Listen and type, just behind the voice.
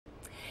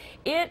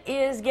It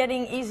is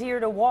getting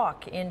easier to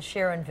walk in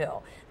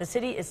Sharonville. The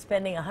city is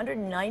spending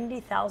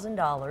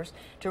 $190,000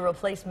 to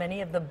replace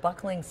many of the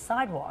buckling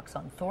sidewalks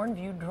on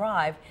Thornview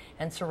Drive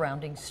and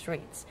surrounding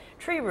streets.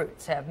 Tree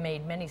roots have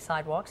made many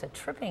sidewalks a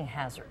tripping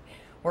hazard.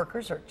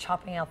 Workers are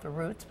chopping out the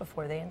roots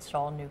before they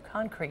install new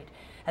concrete.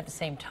 At the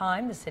same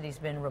time, the city's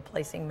been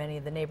replacing many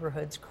of the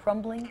neighborhood's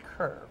crumbling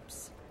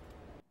curbs.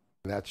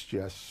 That's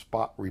just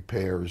spot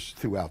repairs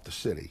throughout the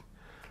city.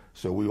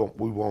 So we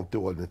won't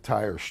do an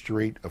entire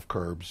street of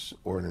curbs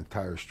or an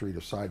entire street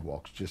of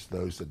sidewalks, just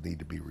those that need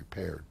to be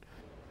repaired.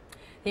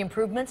 The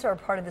improvements are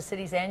part of the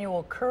city's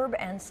annual curb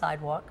and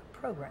sidewalk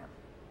program.